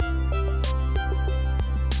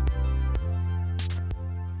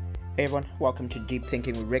Hey everyone, welcome to Deep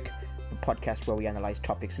Thinking with Rick, the podcast where we analyze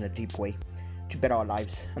topics in a deep way to better our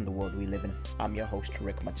lives and the world we live in. I'm your host,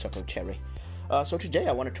 Rick Matsoko Terry. So today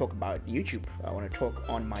I want to talk about YouTube. I want to talk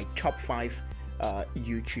on my top 5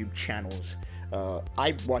 YouTube channels.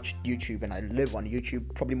 I watch YouTube and I live on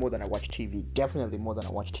YouTube probably more than I watch TV, definitely more than I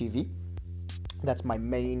watch TV. That's my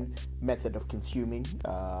main method of consuming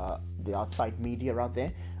the outside media out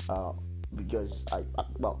there. Because I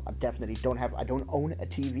definitely I don't own a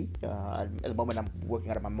TV. At the moment I'm working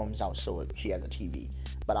out of my mom's house, so she has a TV,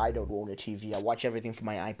 but I don't own a TV. I watch everything from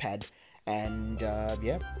my iPad, and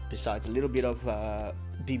besides a little bit of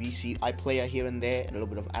BBC iPlayer here and there, and a little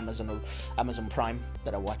bit of Amazon Prime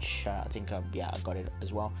that I watch. I got it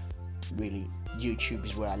as well. Really, YouTube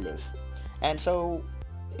is where I live, and so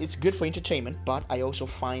it's good for entertainment, but I also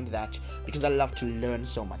find that because I love to learn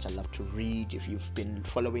so much, I love to read. If you've been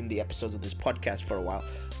following the episodes of this podcast for a while,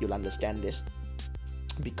 you'll understand this.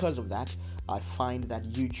 Because of that, I find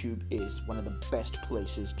that YouTube is one of the best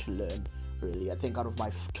places to learn, really. I think out of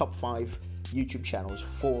my top 5 YouTube channels,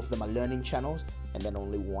 4 of them are learning channels, and then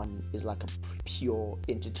only one is like a pure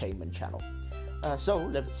entertainment channel. So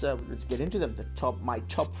let's get into them. My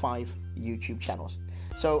top 5 YouTube channels.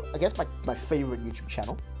 So I guess my favorite YouTube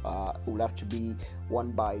channel will have to be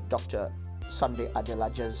one by Dr. Sunday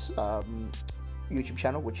Adelaja's YouTube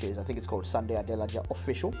channel, which is, I think it's called Sunday Adelaja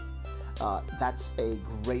Official. That's a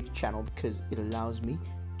great channel because it allows me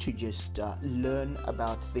to just learn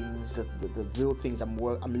about things, the real things I'm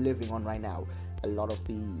living on right now. A lot of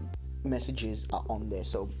the messages are on there.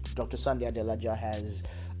 So Dr. Sunday Adelaja has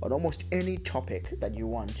on almost any topic that you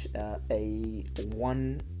want a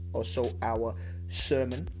 1 or so hour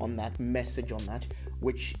sermon on that, message on that,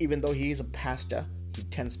 which even though he is a pastor, he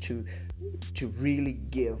tends to really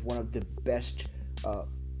give one of the best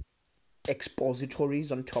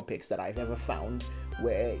expositories on topics that I've ever found,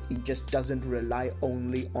 where he just doesn't rely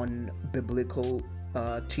only on biblical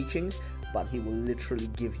teachings, but he will literally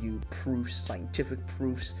give you proofs, scientific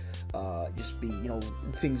proofs,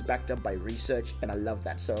 things backed up by research, and I love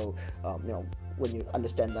that. So when you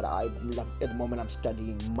understand that at the moment I'm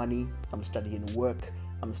studying money, I'm studying work,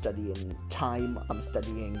 I'm studying time, I'm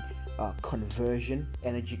studying conversion,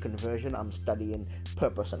 energy conversion, I'm studying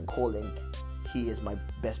purpose and calling. He is my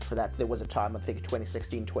best for that. There was a time, I think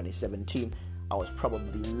 2016, 2017, I was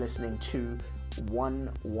probably listening to one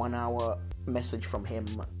hour message from him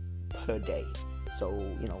per day. So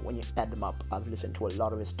when you add them up, I've listened to a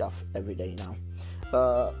lot of his stuff every day now.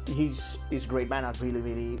 He's a great man. I'd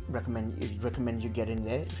really recommend you get in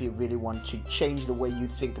there if you really want to change the way you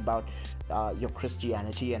think about your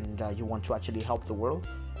Christianity and you want to actually help the world.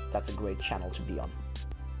 That's a great channel to be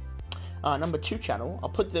on. Number 2 channel, I'll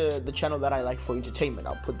put the channel that I like for entertainment.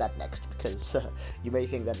 I'll put that next because you may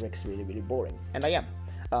think that Rick's really boring, and I am.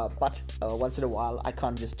 But once in a while, I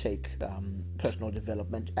can't just take personal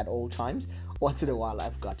development at all times. Once in a while,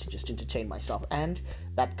 I've got to just entertain myself, and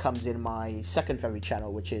that comes in my second favorite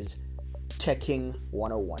channel, which is Teching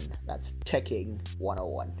 101. That's Teching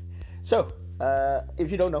 101. So,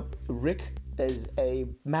 if you don't know, Rick is a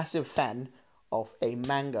massive fan of a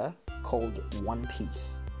manga called One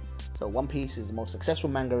Piece. So One Piece is the most successful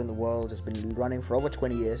manga in the world. It's been running for over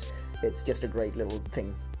 20 years. It's just a great little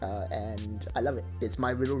thing, and I love it. It's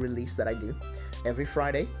my little release that I do. Every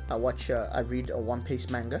Friday, I read a One Piece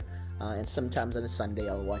manga, and sometimes on a Sunday,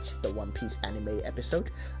 I'll watch the One Piece anime episode,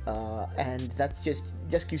 and that's just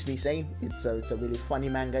keeps me sane. It's a really funny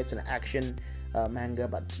manga. It's an action manga,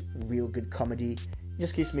 but real good comedy. It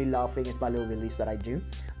just keeps me laughing. It's my little release that I do.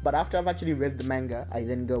 But after I've actually read the manga, I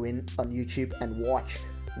then go in on YouTube and watch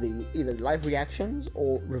either live reactions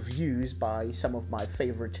or reviews by some of my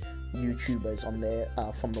favorite YouTubers on there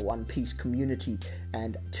from the One Piece community.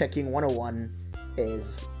 And Teching 101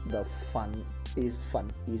 is fun. He's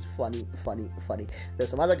funny. There's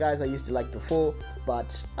some other guys I used to like before,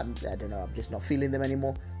 but I don't know, I'm just not feeling them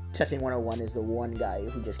anymore. Teching 101 is the one guy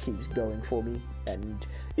who just keeps going for me, and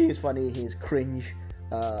he's funny, he's cringe,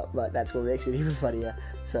 but that's what makes it even funnier.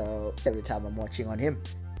 So every time I'm watching on him.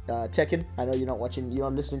 Tekken, I know you're not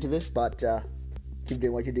listening to this, but keep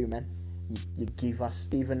doing what you do, man. You give us,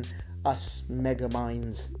 even us mega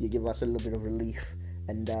minds, you give us a little bit of relief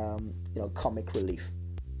and comic relief.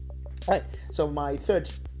 Alright, so my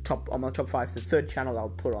top 5, the third channel I'll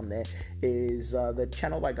put on there is the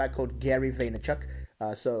channel by a guy called Gary Vaynerchuk.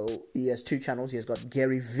 So he has 2 channels. He has got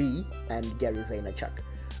Gary V and Gary Vaynerchuk.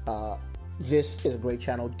 This is a great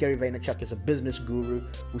channel. Gary Vaynerchuk is a business guru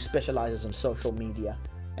who specializes in social media,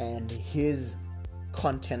 and his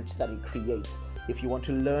content that he creates, if you want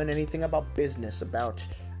to learn anything about business, about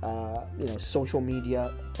social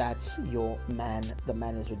media, that's your man. The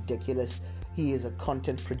man is ridiculous. He is a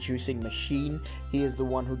content producing machine. He is the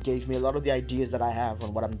one who gave me a lot of the ideas that I have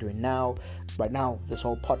on what I'm doing now. Right now, this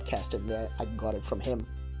whole podcast and there, I got it from him.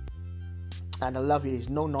 And I love it. He's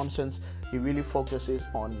no nonsense. He really focuses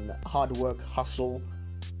on hard work, hustle.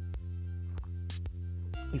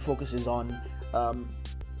 He focuses on,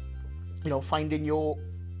 finding your,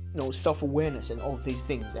 self-awareness and all of these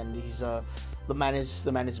things. And he's the man is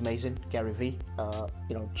amazing. Gary V.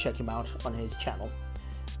 Check him out on his channel.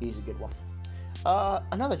 He's a good one.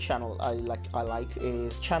 Another channel I like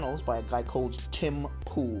is channels by a guy called Tim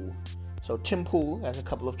Pool. So Tim Pool has a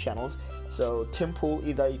couple of channels. So Tim Pool,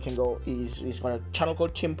 either you can go, he's got a channel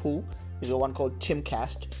called Tim Pool. He's got one called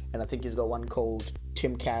Timcast, and I think he's got one called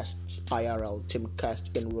Timcast IRL,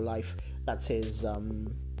 Timcast in real life. That's his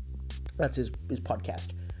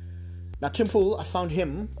podcast. Now Tim Pool, I found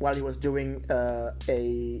him while he was doing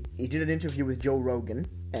he did an interview with Joe Rogan,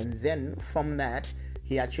 and then from that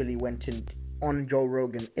he actually went on Joe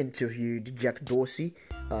Rogan, interviewed Jack Dorsey,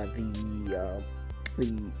 the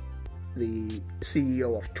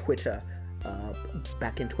CEO of Twitter,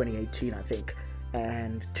 back in 2018, I think.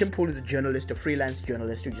 And Tim Pool is a journalist, a freelance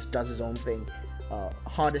journalist who just does his own thing.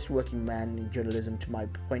 Hardest working man in journalism, to my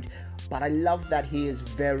point. But I love that he is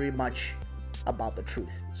very much about the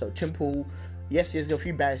truth. So Tim Pool, yes, there's a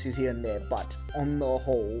few biases here and there, but on the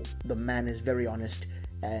whole, the man is very honest.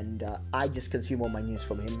 And I just consume all my news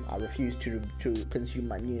from him. I refuse to consume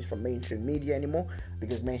my news from mainstream media anymore,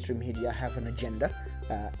 because mainstream media have an agenda,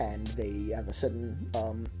 and they have a certain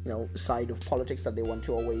side of politics that they want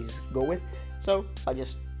to always go with. So I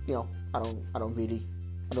just I don't really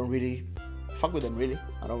fuck with them, really.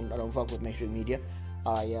 I don't fuck with mainstream media.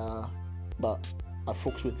 But I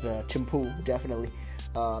fucks with Tim Pool, definitely.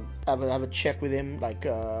 Have a check with him,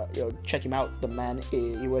 check him out. The man,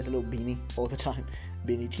 he wears a little beanie all the time,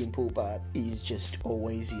 beanie Tim Pool, but he's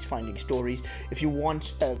finding stories. If you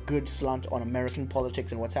want a good slant on American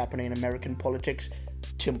politics and what's happening in American politics,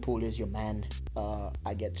 Tim Pool is your man.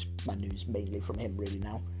 I get my news mainly from him, really,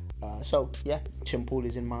 now. Tim Pool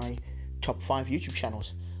is in my top 5 YouTube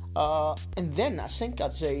channels. And then I think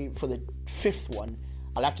I'd say for the 5th one,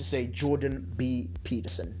 I'll have to say Jordan B.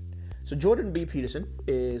 Peterson. So Jordan B. Peterson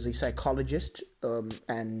is a psychologist,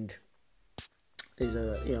 and is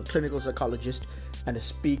a clinical psychologist and a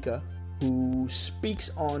speaker who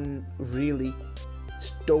speaks on really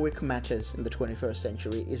stoic matters in the 21st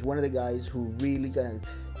century. Is one of the guys who really gonna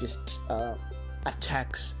just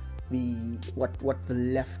attacks what the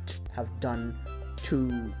left have done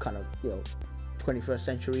to kind of 21st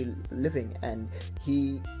century living. And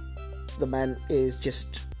the man is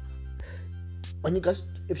just,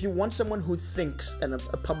 if you want someone who thinks, and a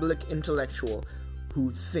public intellectual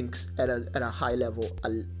who thinks at a high level,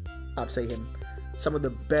 I'd say him. Some of the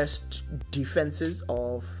best defenses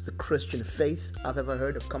of the Christian faith I've ever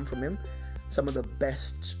heard have come from him. Some of the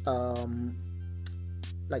best,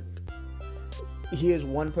 he is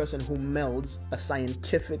one person who melds a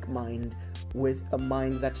scientific mind with a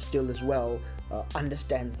mind that still as well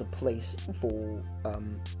understands the place for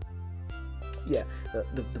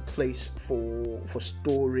the place for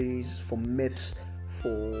stories, for myths,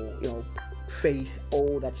 for faith.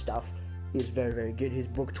 All that stuff is very, very good. His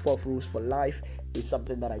book 12 Rules for Life is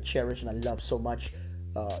something that I cherish and I love so much.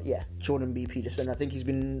 Jordan B. Peterson. I think he's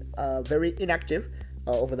been very inactive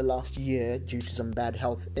over the last year due to some bad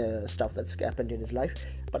health stuff that's happened in his life,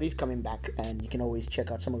 but he's coming back, and you can always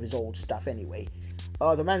check out some of his old stuff anyway.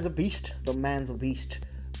 The man's a beast.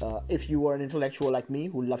 If you are an intellectual like me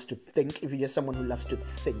who loves to think, if you're just someone who loves to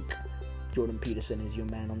think, Jordan Peterson is your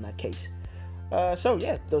man on that case. Those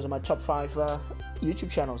are my top 5 YouTube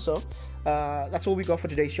channels. So that's all we got for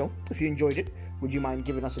today's show. If you enjoyed it, would you mind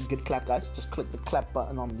giving us a good clap, guys? Just click the clap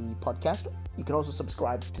button on the podcast. You can also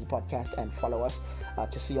subscribe to the podcast and follow us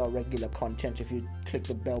to see our regular content. If you click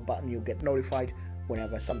the bell button, you'll get notified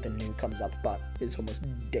whenever something new comes up, but it's almost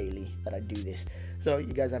daily that I do this. So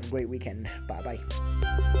you guys have a great weekend. Bye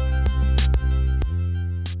bye.